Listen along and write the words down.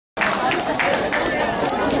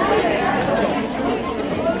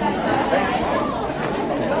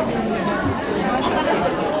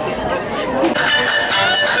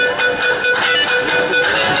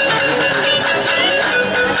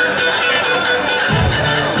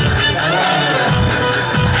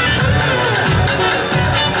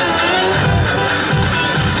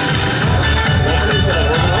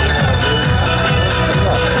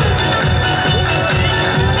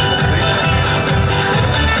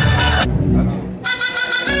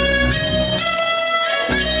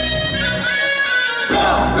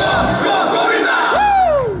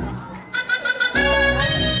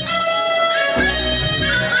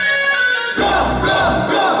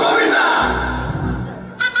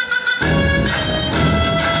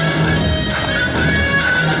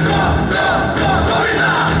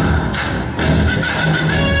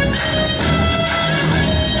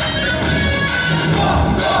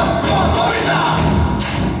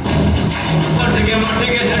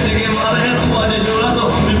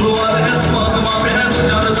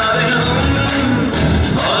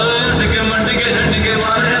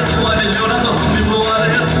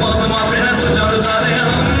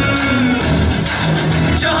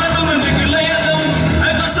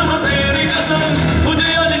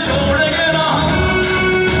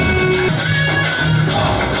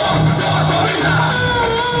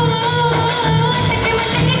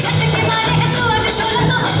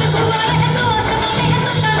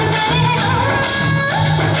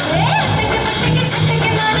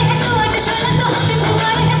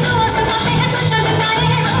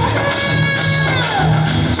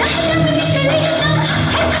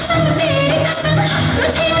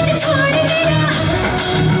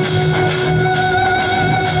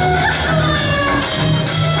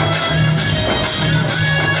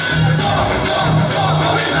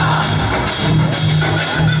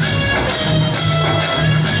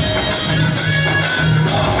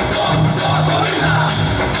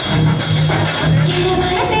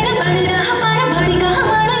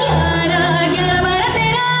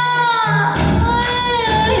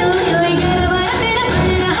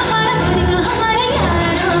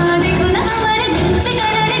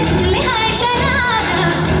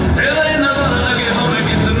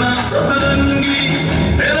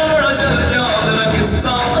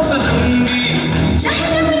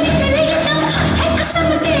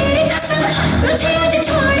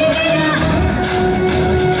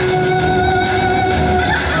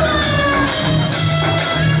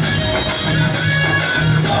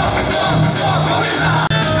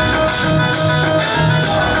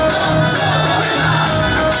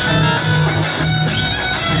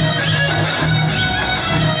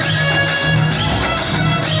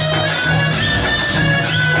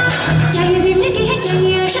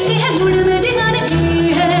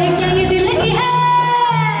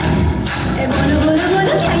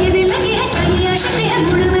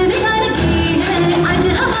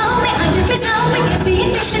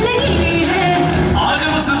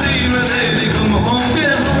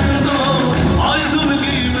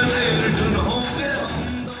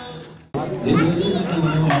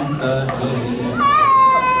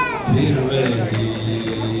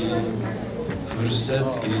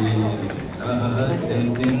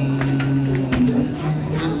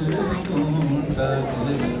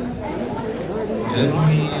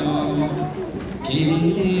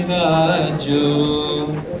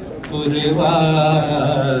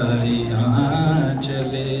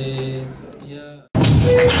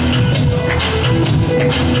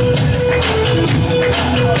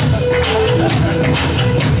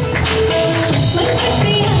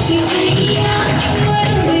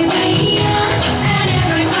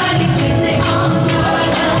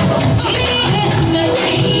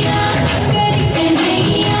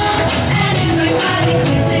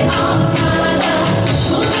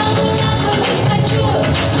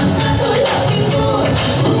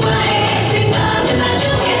Who I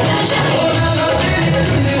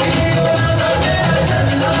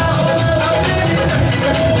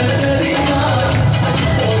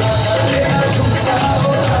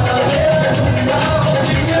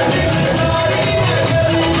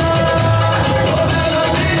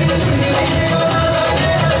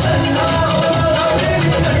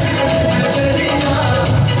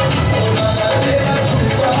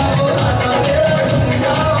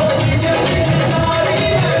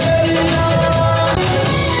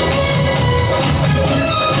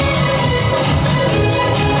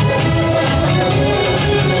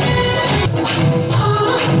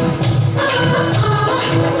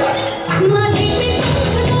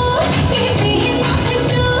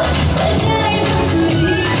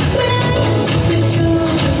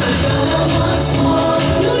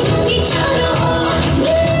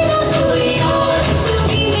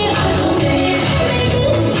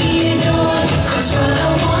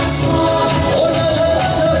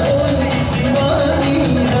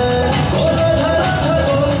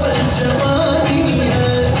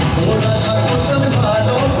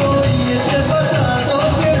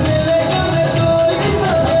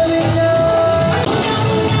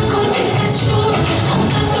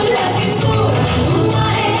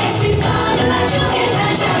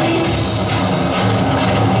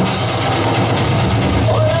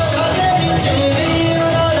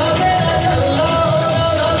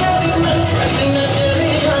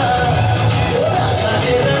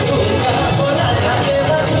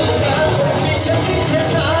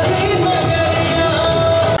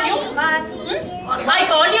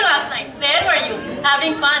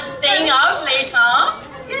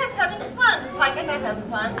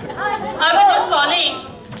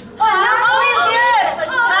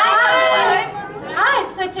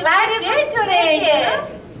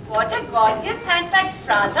a gorgeous handbag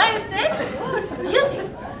Prada, is it? What do you think?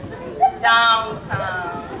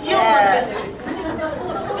 Downtown. Yes.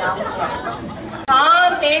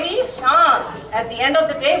 Shant, ladies, Shant. At the end of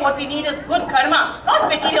the day, what we need is good karma, not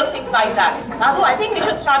material things like that. Madhu, I think we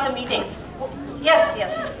should start the meetings. Yes,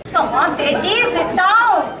 yes, yes. Come on, Teji, sit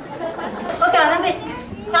down. Okay, Anandi,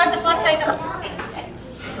 start the first item.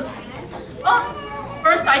 Oh,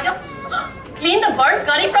 first item. Clean the burnt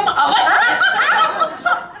curry from oven.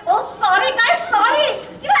 Oh, sorry guys, sorry.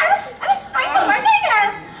 You know, I was trying to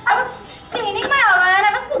multitask. I was cleaning my oven,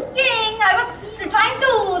 I was cooking, I was trying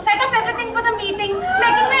to set up everything for the meeting,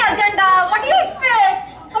 making my agenda. What do you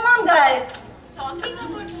expect? Come on, guys. Talking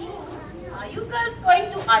about food, are you girls going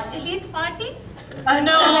to Anjali's party?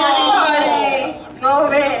 No party. No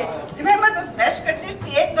way. Remember those vesh cutlets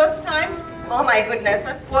we ate those time? Oh my goodness,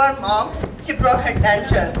 my poor mom. She broke her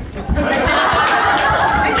dentures.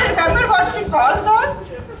 And you remember what she called those?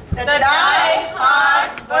 The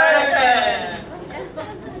die-hard version.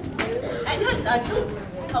 Yes. And your laddus,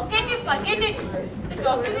 how can you forget it? The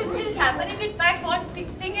doctor is still hammering it back on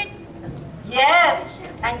fixing it. Yes.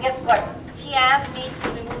 And guess what? She asked me to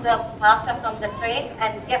remove the pasta from the tray,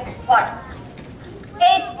 and guess what?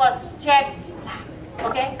 It was jet black.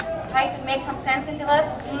 Okay? Tried to make some sense into her.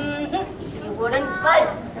 She wouldn't budge.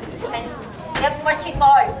 And guess what she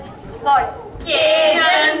called? She called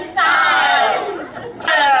Cajun style.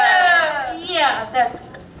 Yeah, that's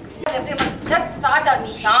everyone. Let's start our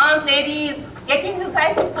meeting. Shant, ladies, getting you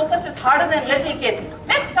guys to focus is harder than little kids.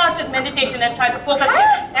 Let's start with meditation and try to focus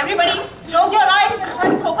here. Everybody, close your eyes and try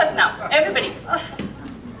to focus now. Everybody.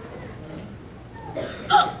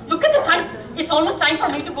 Look at the time. It's almost time for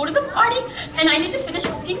me to go to the party, and I need to finish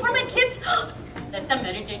cooking for my kids. Let them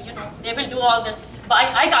meditate, you know. They will do all this.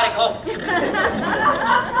 Bye, I gotta go.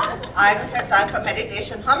 I don't have time for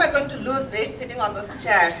meditation. How am I going to lose weight sitting on those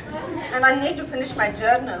chairs? And I need to finish my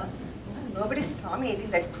journal. Nobody saw me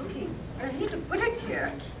eating that cookie. I need to put it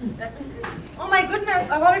here. Oh my goodness,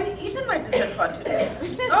 I've already eaten my dessert for today.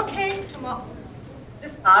 Okay, tomorrow.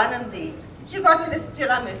 This Anandi, she got me this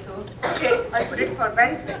tiramisu. Okay, I put it for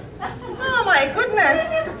Wednesday. Oh my goodness,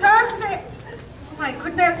 Thursday. Oh my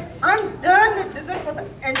goodness, I'm done with dessert for the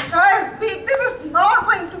entire week. This is not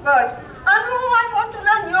going to work. Anu, I want to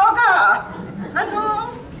learn yoga. Anu.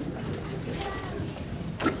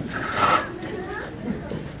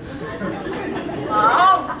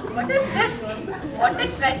 Wow, what is this? What a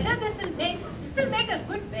treasure this will make. This will make a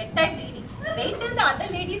good bedtime reading. Wait till the other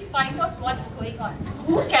ladies find out what's going on.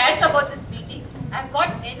 Who cares about this meeting? I've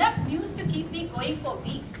got enough news to keep me going for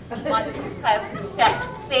weeks. Madhu's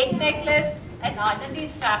fake necklace, and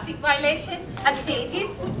Anandi's traffic violation, and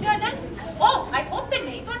Teji's food journal. Oh, I hope the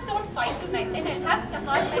neighbors don't fight tonight, then I'll have the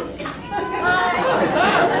hard time.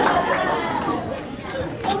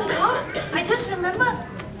 Oh my God, I just remembered.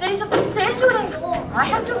 There is a big sale today. I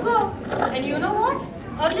have to go. And you know what?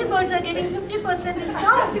 Early birds are getting 50%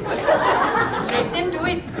 discount. Let them do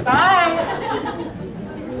it. Bye.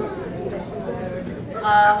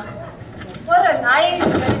 What a nice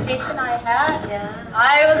meditation I had. Yeah.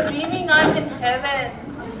 I was dreaming I'm in heaven.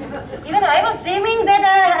 Even I was dreaming that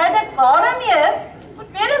I had a quorum here. But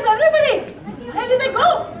where is everybody? Where did they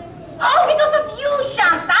go? Oh, because of you,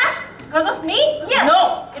 Shanta. Because of me? Yes.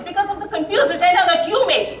 No, it's because of the confused retainer that you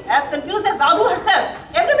made. As confused as Radhu herself.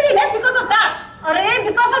 Everybody left because of that. Array,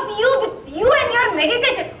 because of you and your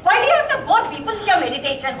meditation. Why do you have to bore people with your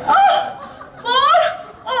meditation? Oh, Lord!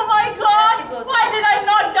 Oh my God! Why did I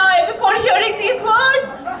not die before hearing these words?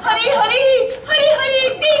 Hari, Hari, Hari, Hari,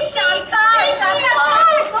 take me!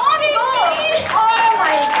 Oh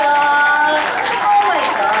my God! Oh my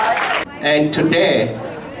God! And today,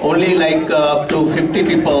 only like up to 50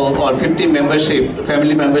 people or 50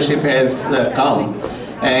 family membership has come.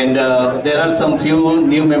 And there are some few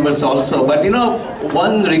new members also. But you know,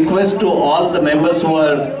 one request to all the members who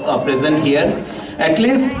are present here, at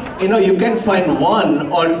least, you know, you can find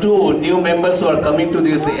one or two new members who are coming to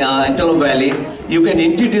this Antelope Valley. You can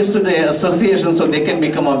introduce to the association so they can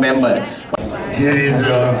become a member. Here is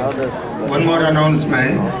one more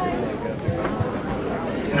announcement.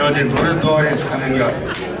 You know, the Gurudwara is coming up.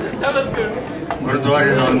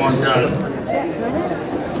 Gurudwara is almost done.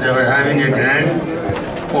 They were having a grand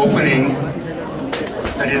opening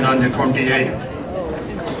that is on the 28th.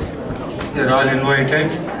 You are all invited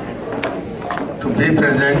to be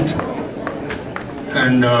present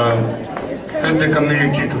and help the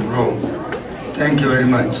community to grow. Thank you very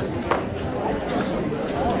much.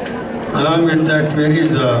 Along with that,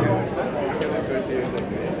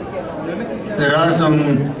 there are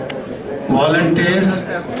some volunteers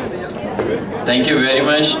Thank you very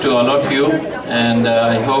much to all of you, and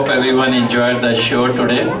I hope everyone enjoyed the show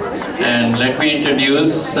today. And let me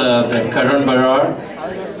introduce the Karan Barar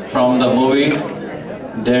from the movie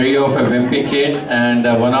Diary of a Wimpy Kid, and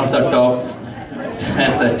one of the top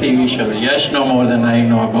the TV shows. Yash know more than I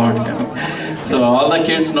know about him. So all the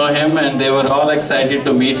kids know him, and they were all excited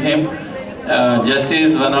to meet him. Jesse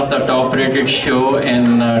is one of the top rated show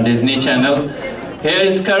in Disney Channel. Here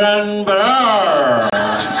is Karan Barar.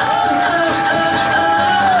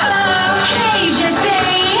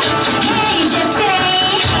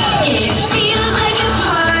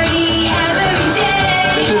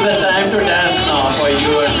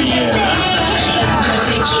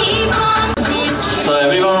 So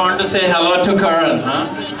everyone want to say hello to Karan, huh?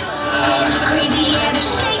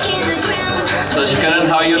 So Karan,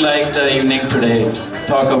 how you like the evening today?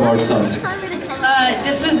 Talk about something.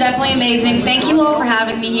 This was definitely amazing. Thank you all for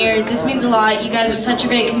having me here. This means a lot. You guys are such a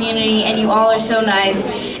great community, and you all are so nice.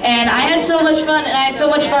 And I had so much fun, and I had so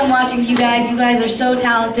much fun watching you guys. You guys are so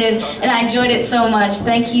talented, and I enjoyed it so much.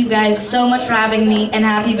 Thank you guys so much for having me, and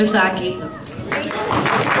happy Baisakhi.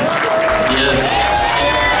 Yes.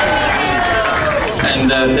 And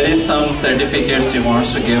there is some certificates he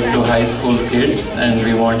wants to give to high school kids, and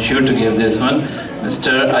we want you to give this one.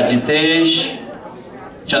 Mr. Ajitesh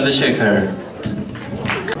Chandrasekhar.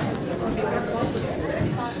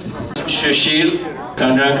 Sushil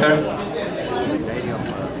Kandrakar.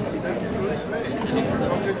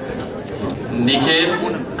 Niket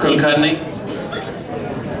Kulkarni.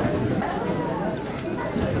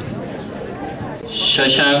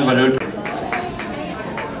 Shashank Varut.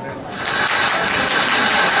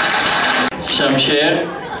 Shamsher.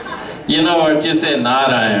 You know what you say?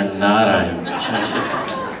 Narayan, Narayan.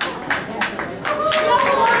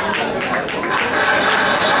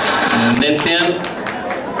 Nityan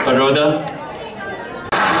Paroda.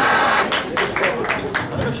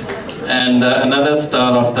 And another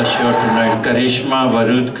star of the show tonight, Karishma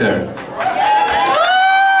Varudkar.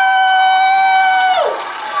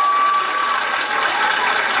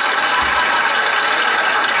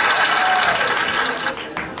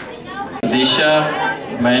 Disha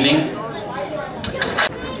Manning.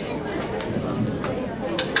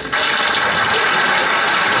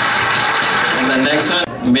 And the next one,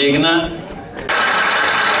 Meghna.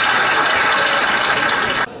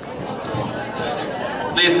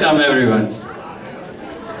 Please come everyone.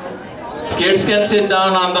 Kids can sit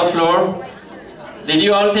down on the floor. Did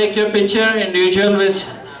you all take your picture individual with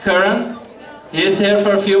Karan? He is here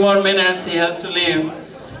for a few more minutes. He has to leave.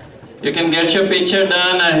 You can get your picture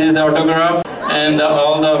done and his autograph, and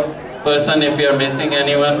all the person if you are missing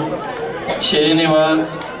anyone.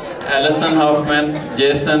 Srinivas, Alison Hoffman,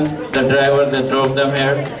 Jason, the driver that drove them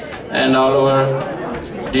here, and all our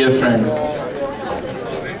dear friends.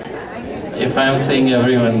 If I am seeing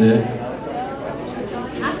everyone there.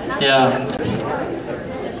 Yeah.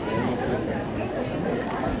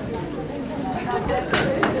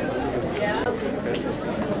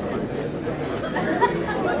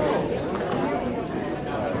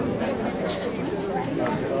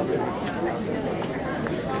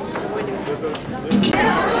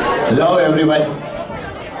 Hello everyone.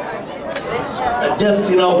 Just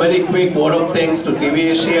very quick word of thanks to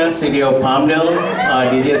TV Asia, City of Palmdale,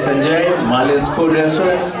 DJ Sanjay, Mali's Food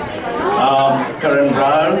Restaurants, Karan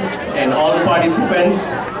Brar, and all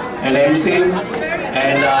participants and MCs.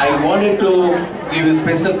 And I wanted to give a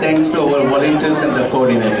special thanks to our volunteers and the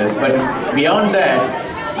coordinators. But beyond that,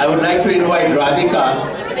 I would like to invite Radhika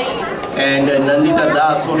and Nandita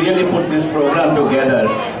Das, who really put this program together.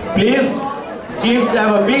 Please give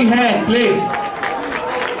them a big hand, please.